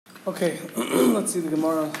Okay, let's see the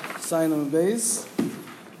Gemara sign on the base.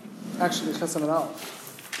 Actually, Chesam and Aleph.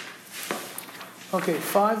 Okay,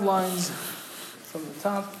 5 lines from the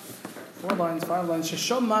top. 5 lines.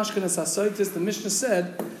 Sheshom Mashkenes Hasoitis, the Mishnah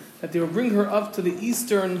said that they will bring her up to the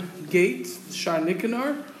eastern gate, Shar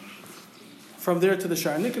Nicanor. From there to the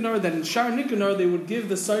Shar Nicanor. Then in Shar Nicanor they would give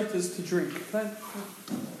the Soitis to drink.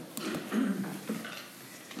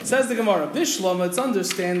 Says the Gemara, Bishlama, it's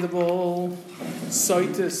understandable,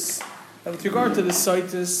 Soitis, that with regard to the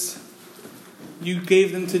Soitis, you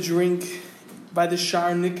gave them to drink by the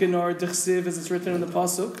Shar Nicanor Dechsiv, as it's written in the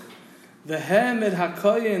Pasuk. Vehem et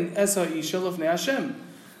hakoyin es ha'isha lefnei Hashem.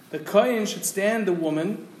 The koyin should stand the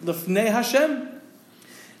woman lefnei Hashem.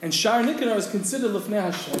 And Shar Nicanor is considered lefnei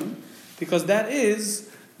Hashem because that is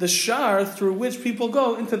the shar through which people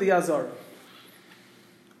go into the Azara.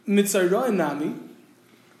 Mitzarah Nami,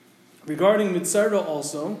 regarding Mitzarah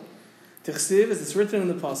also, Tichsiv, as it's written in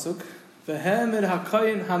the Pasuk, Vehem et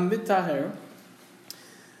hakoyin hamitaher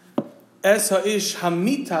es ha'ish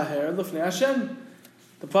hamitaher lefnei Hashem.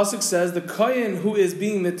 The Pasuk says the koyin who is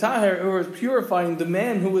being mitaher, or is purifying the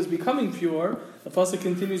man who is becoming pure. The Pasuk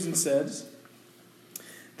continues and says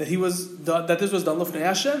that this was done lefnei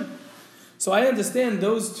Hashem. So I understand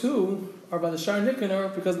those two are by the Shar Nicanor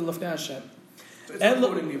because of lefnei Hashem. So it's not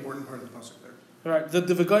quoting the important part of the Pasuk there. Right, the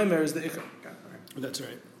V'gomer is the Ikar. That's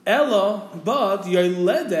right. Ella, but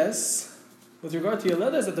Yoledes, with regard to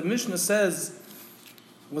Yoledes, that the Mishnah says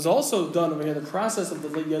was also done over here. The process of the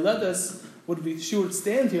Yoledes would be she would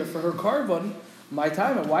stand here for her carbon. My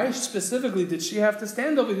time, and why specifically did she have to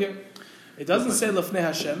stand over here? It doesn't say Lefnei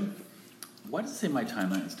Hashem. Why does it say my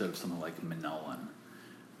timeline instead of something like Minolan?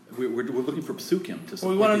 We're looking for psukim to.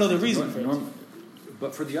 Well, we want to know the reason for it.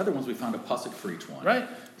 But for the other ones, we found a pasuk for each one. Right.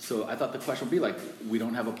 So I thought the question would be like, we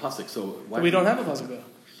don't have a pasuk, so why? But we don't have a pasuk though.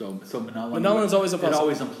 So Minolan. Minolan is always a pasuk. It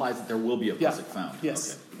always implies that there will be a pasuk found.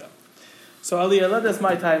 Yes. Okay. Yeah. So Aliyah, that's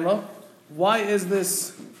my timer. Why is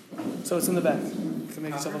this? So it's in the back. You can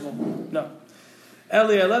make yourself a moment. No.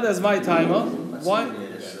 Aliyah, that's my timer. Why?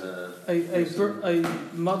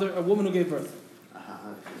 A woman who gave birth.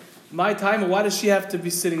 My timer. Why does she have to be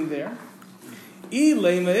sitting there?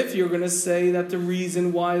 Ilema, if you're going to say that the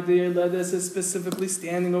reason why the Ledes is specifically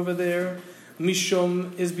standing over there,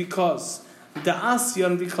 Mishum, is because the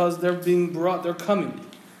Asyan, because they're being brought, they're coming.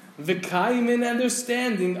 V'kaimin, and they're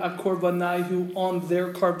standing a korbanaihu on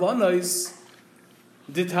their karbanos.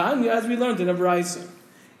 Ditanya, as we learned in a brayso,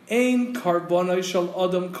 ein karbanai shal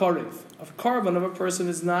adam karev. A carbon of a person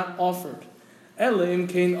is not offered. Elim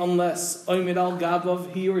kain, unless oimid al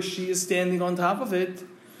gabav, he or she is standing on top of it.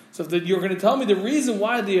 So if you're going to tell me the reason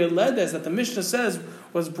why the Yoledes that the Mishnah says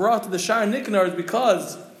was brought to the Shar Nicanor is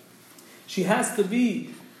because she has to be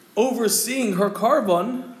overseeing her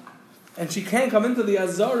carbon, and she can't come into the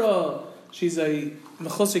Azara. She's a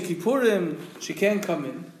Mechosei Kippurim. She can't come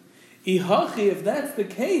in. Ihachi, if that's the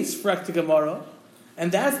case, Frakti Gemara,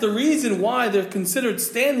 and that's the reason why they're considered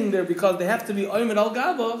standing there because they have to be Oymed al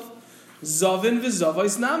Gabav, Zavin v'Zava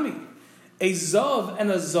Isnami. A Zav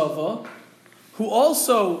and a Zava, who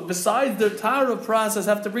also, besides their Tara process,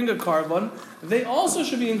 have to bring a carbon, they also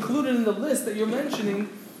should be included in the list that you're mentioning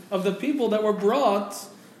of the people that were brought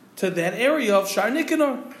to that area of Shar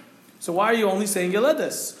Nicanor. So why are you only saying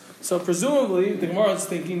Yoledes? So presumably, the Gemara is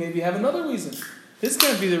thinking maybe you have another reason. This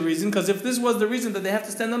can't be the reason, because if this was the reason that they have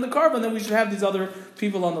to stand on the carbon, then we should have these other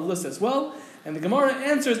people on the list as well. And the Gemara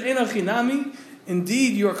answers, Einachinami,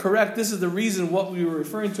 indeed you are correct, this is the reason what we were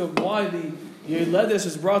referring to of why the Yoledes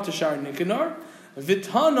is brought to Shar Nicanor.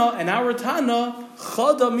 Vitana, and our Tana,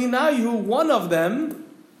 Chada Minayu, one of them,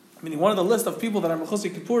 meaning one of the list of people that are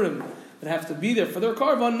Mechosei Kippurim that have to be there for their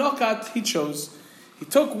carbon, Nokat, he chose. He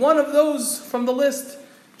took one of those from the list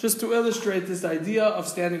just to illustrate this idea of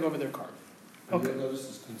standing over their carbon. Okay.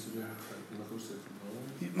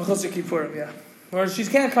 Mechosei Kippurim, yeah. Or she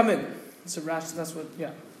can't come in. It's a rash, that's what,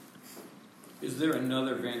 yeah. Is there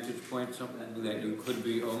another vantage point, something that you could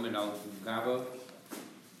be Omed al Gaba,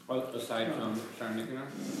 aside from Shar Nicanor?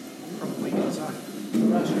 Probably inside.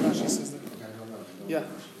 Rashi says that. Yeah.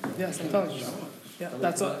 Yes, I'm telling you. Yeah,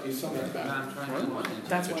 that's what.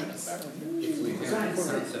 That's why. If we have the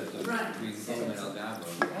concept of being Omed al Gaba,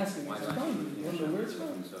 why not? You don't know where it's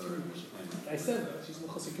from. I said that. She's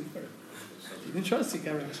Mechosei Kippurim. You didn't trust it,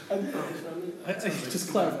 Gavin. I just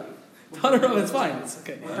clarify. Tanur, it's fine. It's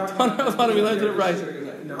okay. Tanur, we learned it right.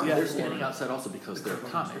 Yeah. They're standing outside also because they're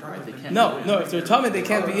Tamid, right? They can't. No. If they're Tamid, they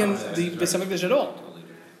can't be in the Beis Hamikdash at all.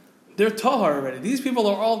 They're Tahar already. These people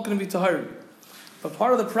are all going to be Taharim. But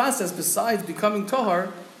part of the process, besides becoming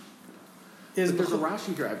Tahar, is but there's a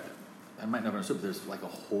Rashi here. I might not have understood, but there's like a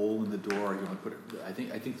hole in the door. You want to put her, I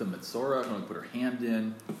think the Metzora, you want to put her hand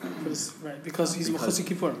in. Right, because he's Mechutzi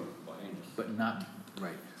Kippur. But not,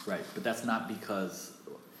 right. But that's not because...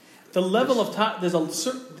 The level of there's a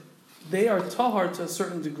certain, they are tahar to a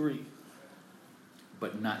certain degree.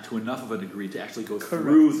 But not to enough of a degree to actually go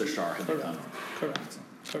through the Shar HaNekama.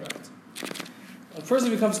 Correct. A person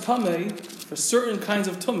becomes tamei for certain kinds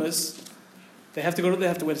of tumas. They have to wait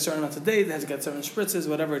a certain amount of days, they have to get certain spritzes,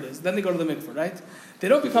 whatever it is. Then they go to the mikveh, right? They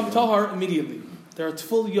don't become tahar immediately. They're a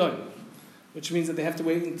tful yom, which means that they have to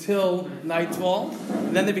wait until nightfall,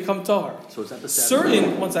 and then they become tahar. So is that the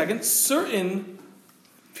certain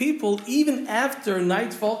people, even after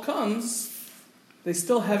nightfall comes, they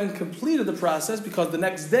still haven't completed the process because the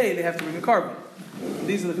next day they have to bring a carbon.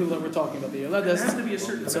 These are the people that we're talking about. There has to be a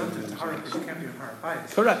certain amount of tahara because you can't be a tahara.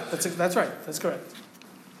 Correct. That's right. That's correct.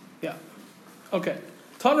 Yeah. Okay.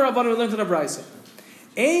 Taner Rabbanan, we learned in a brayso.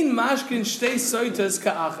 Ein mashkin shtei soitas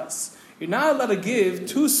ka'achas. You're not allowed to give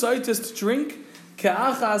two soitas to drink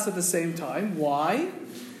ka'achas at the same time. Why?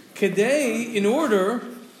 Kedei, in order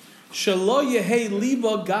shelo yehei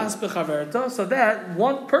liba gas bechaverta, so that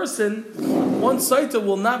one soita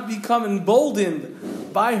will not become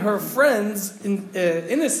emboldened by her friend's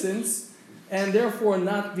innocence, and therefore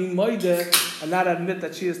not be moide and not admit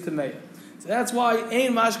that she is tameya. So that's why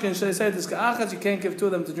ein mashkin shtei soitas ka'achas. You can't give two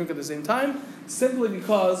of them to drink at the same time, simply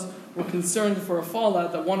because we're concerned for a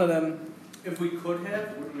fallout that one of them. If we could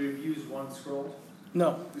have, would we have used one scroll?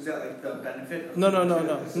 No. Is that like the benefit? No.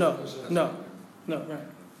 Right.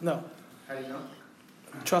 No. How do you know?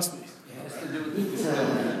 Trust me.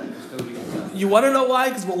 You want to know why?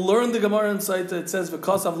 Because we'll learn the Gemara inside that it says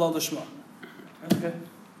v'kosav lo l'shma. Okay.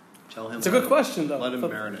 Tell him. It's a good question though. Let him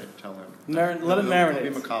marinate. Tell him. Let him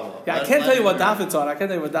marinate. Yeah, I can't tell you what daf it's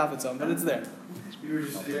on. But it's there. You were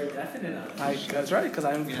just very definite on it. That's right, because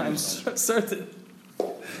I'm certain.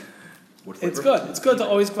 It's good. It's good to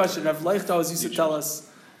always question. Rav Leichter always used to tell us,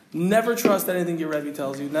 never trust anything your Rebbe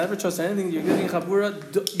tells you. Never trust anything you're getting in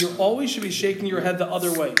Chabura. You always should be shaking your head the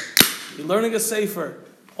other way. You're learning a sefer.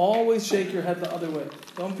 Always shake your head the other way.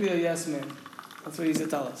 Don't be a yes man. That's what he used to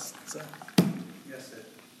tell us. So. Yes,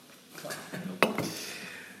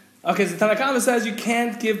 Okay, so Tanna Kamma says you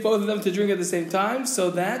can't give both of them to drink at the same time,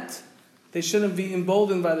 so that they shouldn't be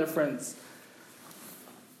emboldened by their friends.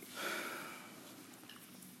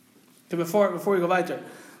 Before we go weiter,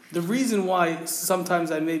 the reason why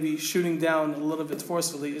sometimes I may be shooting down a little bit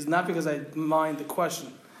forcefully is not because I mind the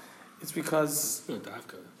question. It's because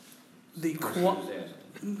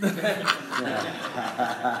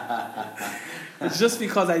it's just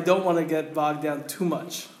because I don't want to get bogged down too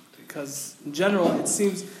much. Because in general, it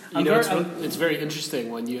seems it's very interesting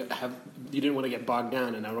when you didn't want to get bogged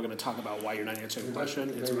down, and now we're going to talk about why you're not answering the question.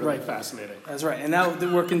 It's really fascinating. That's right. And now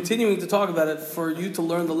we're continuing to talk about it for you to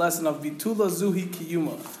learn the lesson of Bitula Zuhi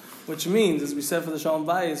Kiyuma, which means, as we said for the Shalom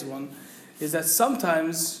Bayis one, is that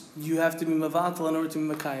sometimes you have to be Mavatal in order to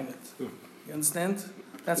be Mekayim it. You understand?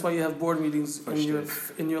 That's why you have board meetings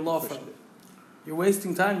in your law firm. You're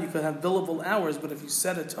wasting time. You could have billable hours, but if you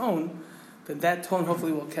set a tone, then that tone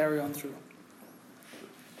hopefully will carry on through.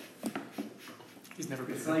 He's never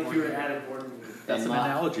been. It's like you were at a board meeting. That's an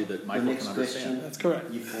analogy that Michael can understand. That's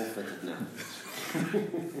correct. You forfeited now.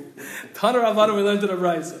 Taner Rabbanan, we learned in a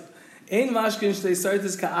brayso. Ein mashkin shtei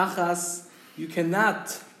soitas ka'achas. You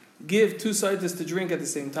cannot give two soitas to drink at the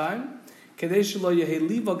same time. Kedei shelo yehei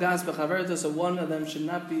liba gas bechaverta, so one of them should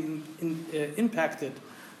not be impacted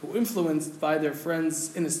or influenced by their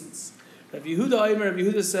friend's innocence. Rabbi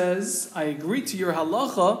Yehuda says, I agree to your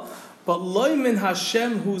halacha, but loy min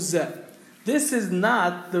Hashem hu zeh. This is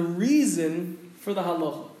not the reason for the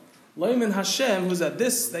halacha. Loy min Hashem hu zeh.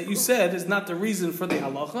 This that you said is not the reason for the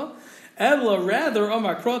halacha. Ela, rather,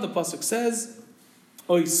 Omar Kra, the pasuk says,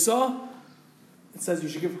 Oisa, it says you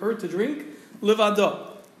should give her to drink, livada,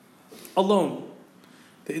 alone.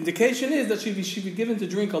 The indication is that she should be given to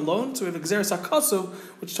drink alone. So we have Gzeres HaKasuv,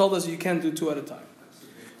 which told us you can't do two at a time.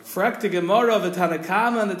 Frak the Gemara of the Tanna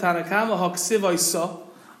Kamma, and the Tanna Kamma Haksiv Oisa.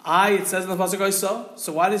 It says in the pasuk Oisa.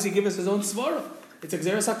 So why does he give us his own svara? It's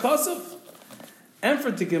Gzeres HaKasuv. And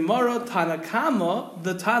for the Gemara, Tanna Kamma,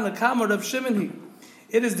 the Tanna Kamma Reb Shimon.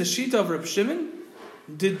 It is the Shita of Reb Shimon,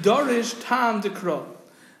 the Dorish Tam Dekro.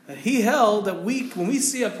 That he held that when we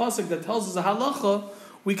see a pasuk that tells us a halacha,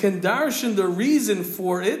 we can darshan the reason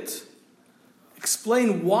for it,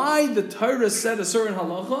 explain why the Torah said a certain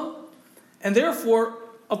halacha, and therefore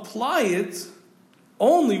apply it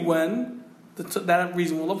only when that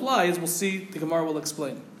reason will apply, as we'll see, the Gemara will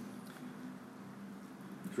explain.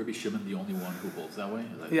 Is Rabbi Shimon the only one who holds that way?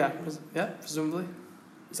 Yeah, presumably.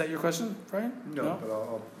 Is that your question, Brian? No, but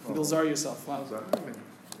I'll You'll zar yourself. Wow. I mean,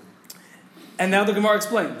 And now the Gemara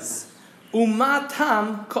explains.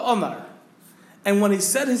 Umatam ka'omar. And when he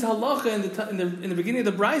said his halacha in the beginning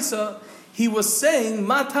of the Brisa, he was saying,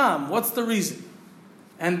 matam, what's the reason?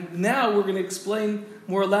 And now we're going to explain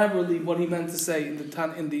more elaborately what he meant to say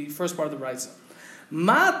in the first part of the Brisa.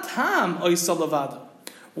 Matam oisalavada.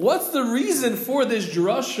 What's the reason for this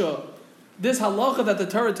drasha, this halacha that the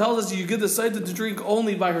Torah tells us you give the Saita to drink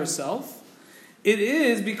only by herself? It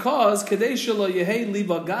is because Kadei Shelo Yehei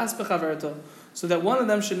Liba Gas Bechaverta, so that one of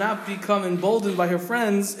them should not become emboldened by her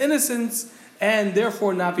friend's innocence and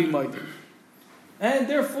therefore not be mighty. And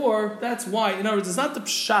therefore, that's why, in other words, it's not the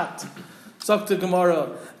pshat, Zakta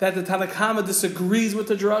Gemara, that the Tanakama disagrees with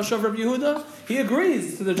the drasha of Rabbi Yehuda. He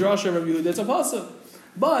agrees to the drasha of Rabbi Yehuda. It's a pasuk.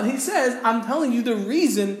 But he says, I'm telling you the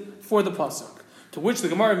reason for the pasuk. To which the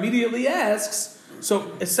Gemara immediately asks,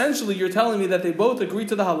 so essentially you're telling me that they both agree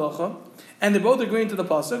to the halacha, and they're both agreeing to the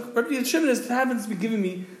pasuk. Rabbi Shimon happens to be giving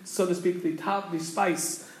me, so to speak, the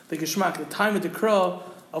spice, the geschmack, the time of the krah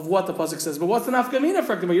of what the pasuk says. But what's the nafkamina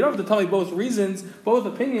for Gemara? You don't have to tell me both reasons, both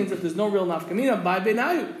opinions, if there's no real nafkamina. By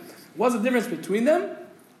beinayu, what's the difference between them?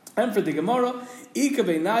 And for the Gemara, Ika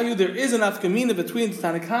beinayu, there is an nafkamina between the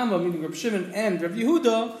Tanakama, meaning Rabbi Shimon, and Rabbi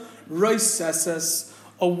Yehuda. Roiseses,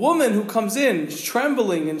 a woman who comes in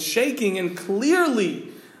trembling and shaking and clearly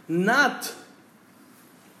not,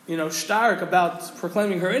 stark about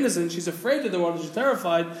proclaiming her innocence. She's afraid of the water. She's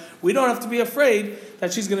terrified. We don't have to be afraid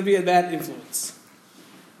that she's going to be a bad influence.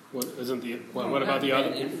 What about the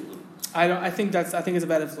other? I think it's a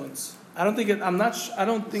bad influence. I don't think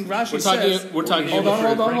Rashi says. We're talking. Hold on.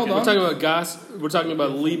 We're talking about gas. We're talking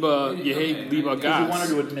about liba yehei liba gas. You wanted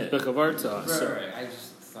to admit. Bechavarta. Right. I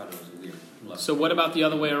just thought it was a weird look. So what about the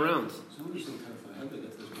other way around?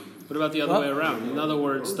 What about the other way around? In other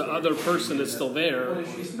words, the other person is still there.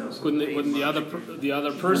 Wouldn't the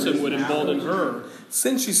other person would embolden her?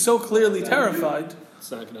 Since she's so clearly terrified,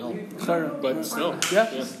 it's not going to help. But still,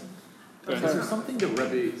 yeah. Is there something that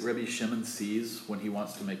Rabbi Shimon sees when he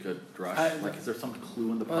wants to make a drush? Is there some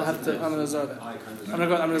clue in the pasuk? I'm going to zar that. I'm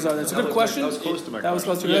going to zar that. It's a good question. That was close to my That was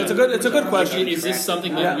question. close to It's a good question. Is this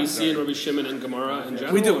something that we see in Rabbi Shimon and Gemara in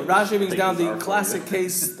general? We do. Rashi brings down the classic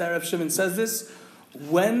case that Rabbi Shimon says this.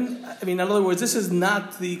 In other words, this is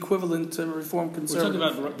not the equivalent to Reform Conservative. We're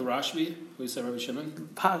talking about the Rashbi. We say Rabbi Shimon.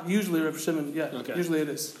 Usually Rabbi Shimon, yeah. Okay. Usually it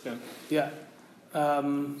is. Okay. Yeah. I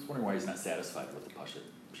was wondering why he's not satisfied with the Pashat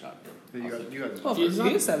shot. Well, he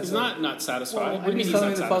is satisfied. He's not satisfied. Well, he's telling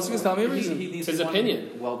me the pasuk is telling me a reason. It's his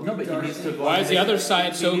opinion. Well, no, but he needs to go. Why is the other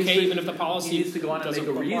side so okay even if the policy He needs to go on and make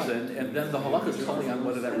a reason, and then the halakha is totally on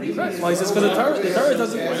whether that reason is. Well, he says because the Torah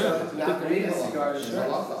doesn't.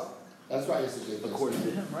 That's why it's a good According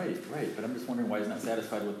to him, right. But I'm just wondering why he's not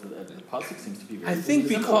satisfied with the pasuk. Seems to be very. I think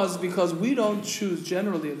because we don't choose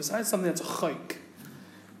generally, besides something that's a chayk.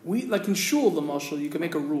 We, like in shul, the mashal, you can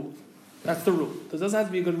make a rule. That's the rule. There doesn't have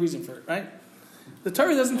to be a good reason for it, right? The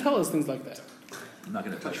Torah doesn't tell us things like that. I'm not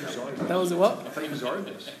going to touch that. That was it. What? I thought you was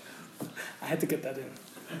this. I had to get that in.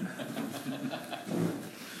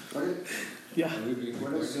 Yeah.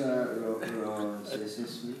 What does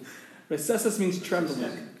recesses mean? Recesses means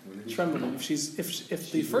trembling. Trembling.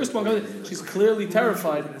 If the first one goes, she's clearly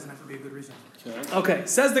terrified. It doesn't have to be a good reason. Okay,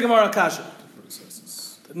 says the Gemara Kasha.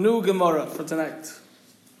 The new Gemara for tonight.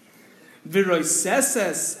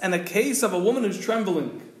 Viroiseses, and a case of a woman who's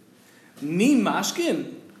trembling. Ni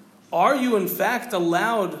mashkin. Are you in fact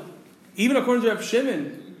allowed, even according to Reb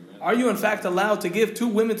Shimon, are you in fact allowed to give two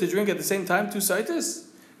women to drink at the same time, two saitas?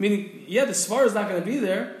 Meaning, yeah, the svar is not going to be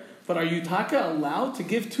there, but are you taka allowed to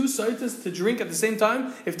give two saitas to drink at the same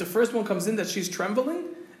time if the first one comes in that she's trembling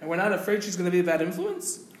and we're not afraid she's going to be a bad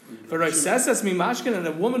influence? For reiseses mi mashkin, and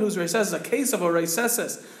a woman who's reiseses, a case of a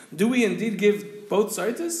reiseses, do we indeed give both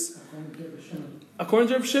saitas? According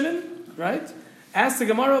to Reb Shimon, right? Ask the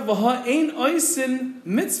Gemara, "V'ha ein oisin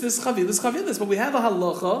mitzvahs chavilas." But we have a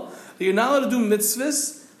halacha that you're not allowed to do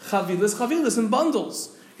mitzvahs chavilas in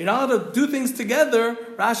bundles. You're not allowed to do things together.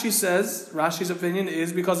 Rashi says, Rashi's opinion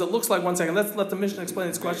is because it looks like. One second, let's let the Mishnah explain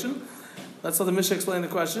its question. Let's let the Mishnah explain the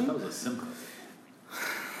question. That was a simcha.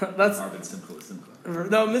 That's simcha.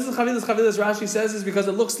 no, mitzvahs chavilas. Rashi says is because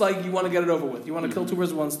it looks like you want to get it over with. You want to kill two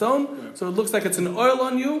birds with one stone. So it looks like it's an oil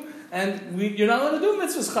on you. And you're not allowed to do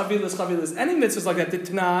mitzvahs chavilas. Any mitzvahs like that.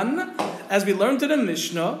 Titnan, as we learned in the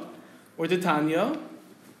Mishnah, or the Tanya,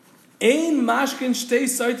 ein mashkin shtei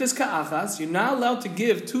saitas ka'achas. You're not allowed to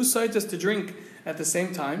give two saitas to drink at the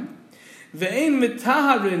same time. Ve'ein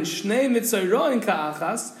mitaharin shnei mitzayroin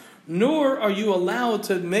ka'achas. Nor are you allowed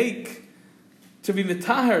to make to be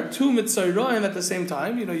mitahar two mitzayroim at the same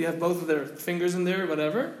time. You have both of their fingers in there,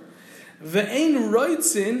 whatever. Ve'ein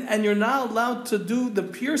roitzin, and you're not allowed to do the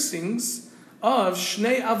piercings of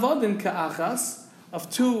shnei avodim ka'achas, of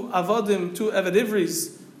two avodim, two eved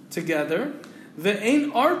ivris together.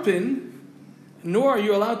 Ve'ein arpin, nor are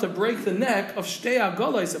you allowed to break the neck of shtei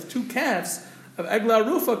agolos, of two calves, of egla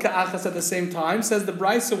rufa ka'achas at the same time. Says the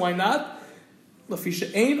Brisa, why not?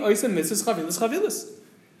 Lafisha ein oisen mitzvahs chavilas.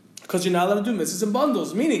 Because you're not allowed to do mitzvahs in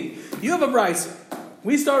bundles. Meaning, you have a Brisa.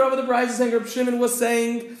 We start over the Brisa saying Reb Shimon was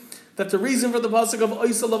saying that the reason for the pasuk of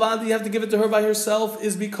Oisa Lavandi, you have to give it to her by herself,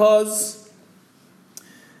 is because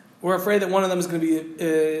we're afraid that one of them is going to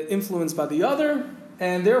be influenced by the other,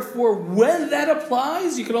 and therefore, when that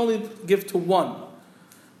applies, you can only give to one.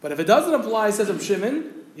 But if it doesn't apply, says Reb Shimon,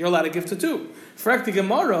 you're allowed to give to two. Frekti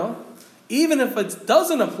Gemara, even if it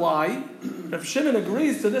doesn't apply, Reb Shimon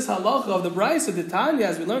agrees to this halacha of the Brisa, the Tanya,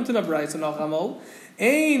 as we learned in the Brisa, Nachamol,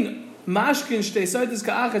 ein mashkin shtei saitis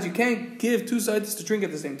ka'achas, you can't give two saitis to drink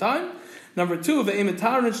at the same time. Number two, ve'ein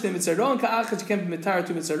mitaron shnei mitzaron ka'achas, you can't be mitar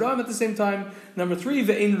two mitzaron at the same time. Number three,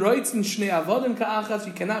 ve'ein roitzin shnei avodim ka'achas,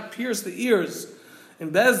 you cannot pierce the ears in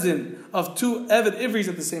bezdin of two eved ivris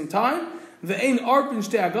at the same time. Ve'ein arpin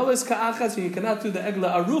shtei agoles ka'achas, and you cannot do the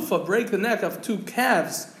egla arufa, break the neck of two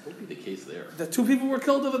calves. What would be the case there? The two people were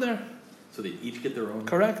killed over there. So they each get their own.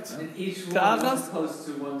 Correct. And each one Ka'achas? is opposed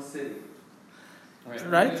to one city. Right,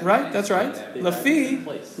 that's right.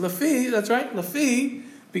 Lafi, that's right. Lafi,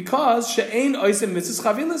 because she'ein oisim mitzvahs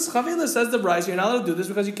chavilas. Chavilas says the Brisa, you're not allowed to do this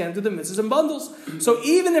because you can't do the mitzvahs in bundles. So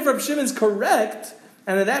even if Reb Shimon's correct,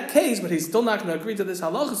 and in that case, but he's still not going to agree to this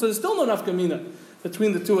halacha, so there's still no nafkamina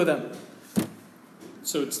between the two of them.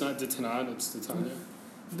 So it's not the Tanan, it's the Tanya.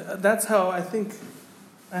 That's how I think.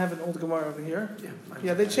 I have an old Gemara over here.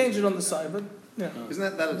 Yeah, they changed it on the side, but yeah.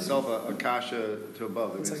 Isn't that itself a kasha to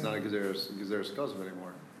above? I mean, it's not a gezeres kozov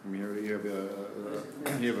anymore. I mean, you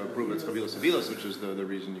have a proof it's chavilas avilas, which is the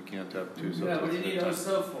reason you can't have two. Yeah, what do you need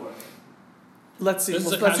Oso for? Let's see. This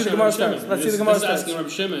is a Let's see the kasha Gemara of Shimon. starts. Let's see the This Gemara is asking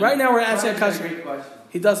starts. Reb Shimon. Right now we're asking a That's a kasha. great question.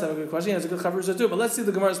 He does have a good question. He has a good chavrusha too. But let's see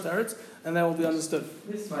the Gemara starts, and that will be understood.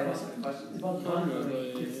 This is my question. It's about bundling.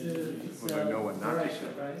 It's Well, I know what not to direction,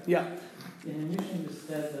 say. right? Yeah. In the Mishnah it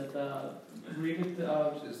says that read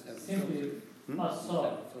it simply a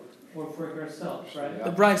saw or for herself, right?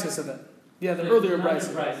 The Brisa said that. Yeah, the earlier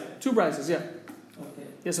Brisa. Brisa. Two Brisas, yeah. Okay.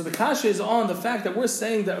 Yeah, so the kasha is on the fact that we're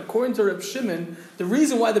saying that according to Reb Shimon, the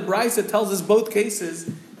reason why the Brisa tells us both cases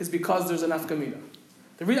is because there's an afkamina.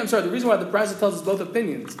 The reason why the Brisa tells us both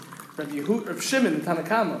opinions, Reb Shimon and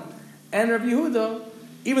Tanakama, and Reb Yehuda,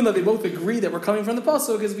 even though they both agree that we're coming from the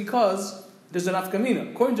pasuk, is because there's an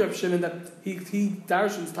afkamina. According to Reb Shimon, that he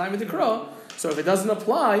darshans time in the Kra, so if it doesn't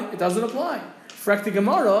apply, it doesn't apply. Frekti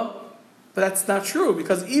Gemara, but that's not true,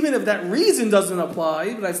 because even if that reason doesn't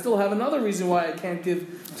apply, but I still have another reason why I can't give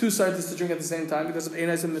two sartis to drink at the same time, because of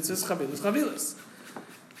Einais and Mitzvahs, Chavilas.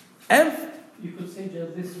 And You could say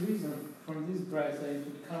just this reason from this Brisa it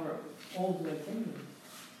would cover all the opinions.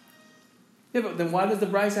 yeah, but then why does the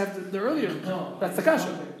Bryce have the earlier? No, That's the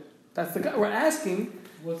kasha. That's the we're asking.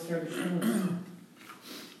 What's Rabbi Shimon?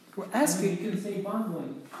 We're You asking. can say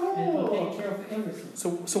bundling. It will take care of everything.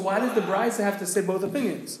 So why does the Bryce have to say both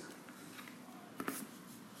opinions?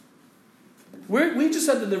 We just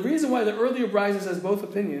said that the reason why the earlier Bryce says both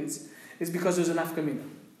opinions is because there's an afkamina.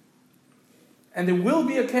 And there will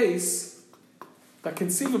be a case that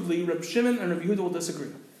conceivably Reb Shimon and Reb Yehuda will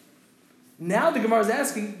disagree. Now the Gemara is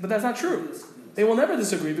asking, but that's not true. They will never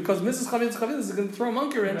disagree because Mrs. Chavilas is going to throw a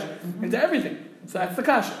monkey wrench into everything. So that's the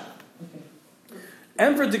kasha.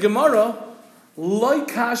 And for the Gemara, loy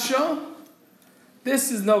kasha, this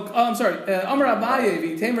is no. I'm sorry. Amar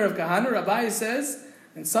Abaye, v'tamer of Kahana. Abaye says,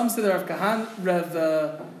 and some say that Rav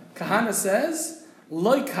Kahana says,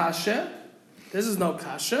 loy kasha. This is no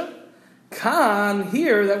kasha. Kan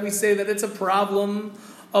here that we say that it's a problem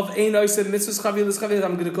of Einois and Mitzvahs Chavilas.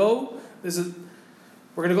 I'm going to go.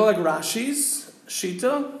 We're going to go like Rashi's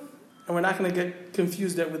Shita, and we're not going to get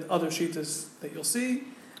confused with other Shitas that you'll see.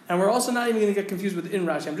 And we're also not even going to get confused with in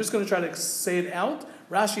Rashi. I'm just going to try to say it out.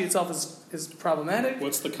 Rashi itself is problematic.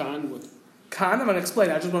 What's the Khan? Khan, I'm going to explain.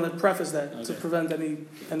 I just want to preface that to prevent any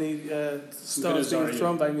stones being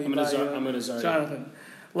thrown by me. I'm going to Jonathan.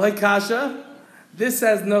 Like Kasha, this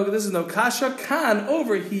is no Kasha. Khan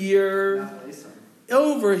over here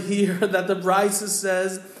that the Brisa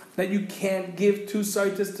says that you can't give two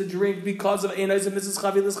saitas to drink because of Einais and Mrs.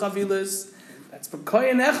 Chavilas. That's for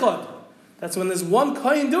Kohen Echad. That's when there's one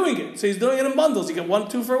Kohen doing it. So he's doing it in bundles. You get 1,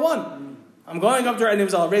 2 for 1. I'm going up to her and he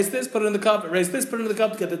was, I'll erase this, put it in the cup, erase this, put it in the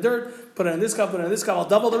cup to get the dirt, put it in this cup, put it in this cup, I'll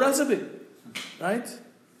double the recipe. Right?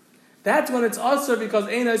 That's when it's also because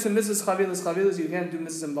Einais and Mrs. Chavilas, you can't do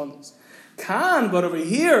Mrs. and bundles. But over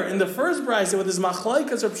here, in the first brayso, with this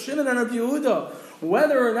machlaikas Reb Shimon and Reb Yehuda,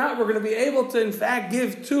 whether or not we're going to be able to, in fact,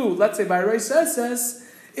 give two, let's say by Reiseses,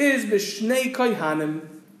 is b'shnei kohanim.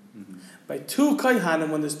 By two kohanim.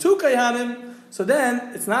 When there's two kohanim, so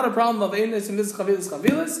then it's not a problem of Einais and Mrs.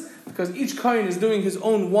 Chavilas, because each kohen is doing his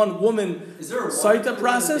own one-woman saita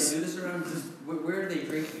process. Where are they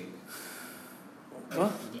drinking?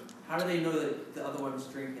 What? How do they know that the other one's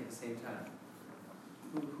drinking at the same time?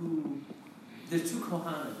 Who? There's two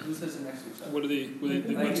kohanim. Who says it next to each other? What are they?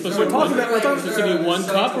 Like, We're talking about. Is it going to be one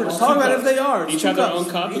cup or We're just talking two about cups? if they are. Each have their own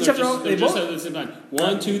cup. Each have their own. They They just both. at the same time.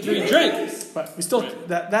 1, 2, 3, drink. Right. We still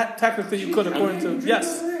that technically you could according to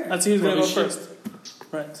yes. That's who's going to go first.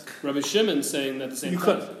 Right. Rabbi Shimon saying that the same You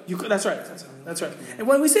time. could. That's right. That's right. And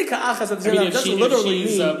when we say ka'achas at the I same mean, time, it if doesn't literally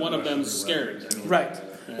she's mean one of them scared. right.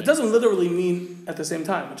 It doesn't literally mean at the same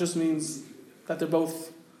time. It just means that they're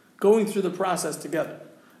both going through the process together.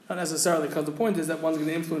 Not necessarily, because the point is that one's going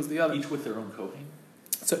to influence the other. Each with their own kohen.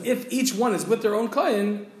 So if each one is with their own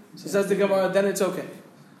kohen, so says the Gemara, then it's okay.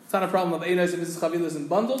 It's not a problem of Einais and Mrs. Chavilas and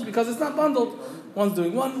bundles, because it's not bundled. One's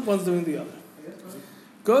doing one, one's doing the other.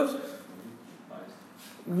 Good?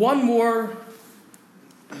 One more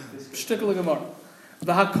shtickle Gemara.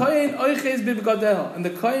 V'hakohen oiches bibgadeha, and the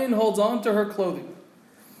kohen holds on to her clothing.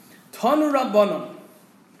 Tanu Rabbanon,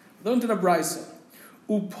 learned in a brayso.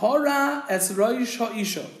 Upara es roish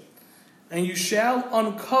ha'isha, and you shall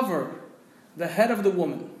uncover the head of the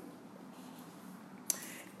woman.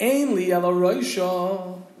 Ein li ala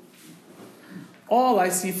roisha. All I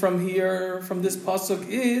see from here, from this pasuk,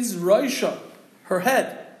 is roisha, her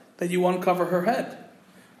head, that you uncover her head.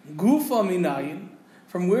 Gufa minayin.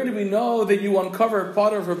 From where do we know that you uncover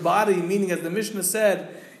part of her body? Meaning, as the Mishnah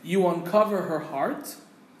said, you uncover her heart.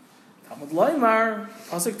 Talmud Laimar,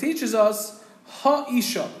 pasuk teaches us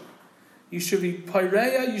ha'isha. You should be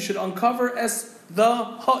paireya. You should uncover as the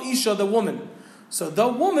ha'isha, the woman. So the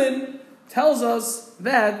woman tells us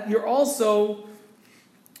that you're also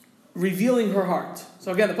revealing her heart.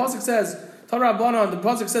 So again, the pasuk says Tarabana. The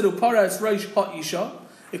pasuk said upara es reish ha'isha.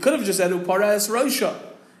 It could have just said upara es roisha.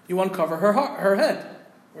 You uncover her heart, her head.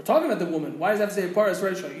 We're talking about the woman. Why does that have to say upara es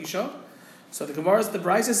reish ha'isha? So the Gemara, the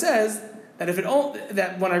Brisa says that if it all,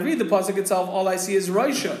 that when I read the pasuk itself, all I see is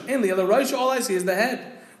roisha. In the other roisha, all I see is the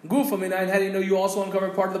head. Gufa minayin. How do you know you also uncover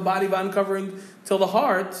part of the body by uncovering till the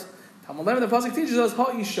heart? Talmud Lemon, the pasuk teaches us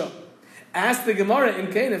ha'isha. Ask the Gemara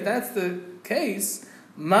in Cain if that's the case.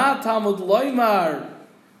 Ma Talmud Loimar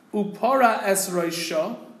upara es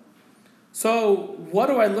roisha. So what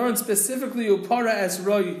do I learn specifically upara es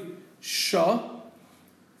roisha?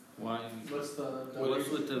 Why? What's What's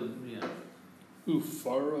with the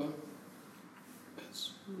Ufara.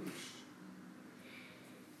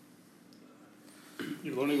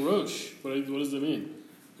 You're learning Rosh. What does it mean?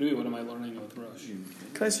 What do you mean? What am I learning with Rosh?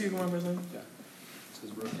 Can I see you, Gemara, for a second? Yeah. It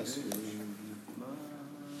says Rosh.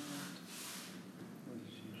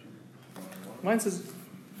 Mine says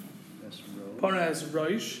para es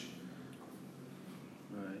roish.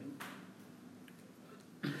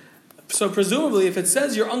 So presumably, if it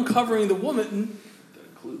says you're uncovering the woman,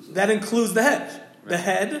 that includes the head. Right. The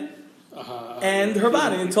head and her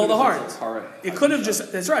body until the heart. It could have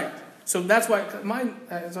just, that's right. So that's why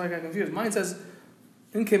that's why I got confused. Mine says,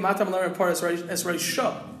 in Kematam Lara Paras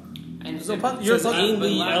Raisha. And So That's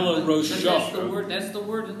the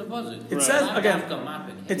word in the buzzer. It says, again,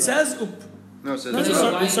 it says, No, it says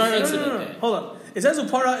no. Hold on. It says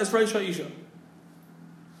Upara is Raisha Isha.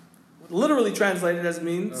 Literally translated as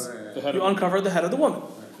means you uncover the head of the woman.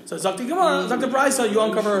 So Zakti Gemara, Zakti Brisa, you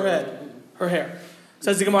uncover her head, her hair.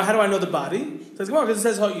 Says the Gemara, how do I know the body? Says the Gemara, because it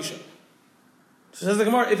says Ha'isha. So says the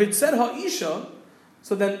Gemara, if it said Ha'isha,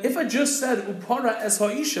 so then if I just said Upara es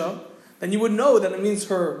Ha'isha, then you would know that it means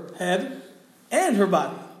her head and her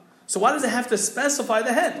body. So why does it have to specify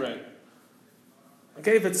the head? Right.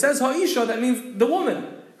 Okay, if it says Ha'isha, that means the woman,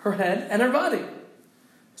 her head and her body.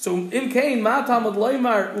 So in Cain, Ma Talmud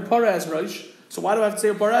Loimar Upara es Rosh. So why do I have to say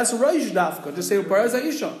Upara es Rosh Dafka? Just say Upara es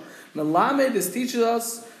Ha'isha. Melamed, this teaches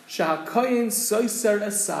us Shahakoyin Soiser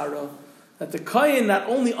es Sarah, that the Koyin not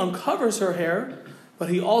only uncovers her hair, but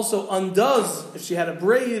he also undoes, if she had a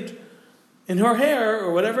braid in her hair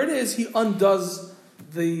or whatever it is, he undoes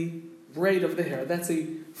the braid of the hair. That's a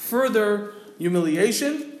further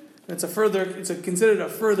humiliation. It's considered a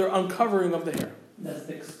further uncovering of the hair. That's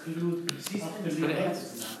the exclude of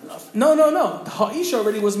the No. The Ha'isha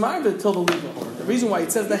already was married till the legal. The reason why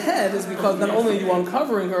it says the head is because not only are you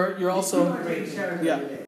uncovering her, you're also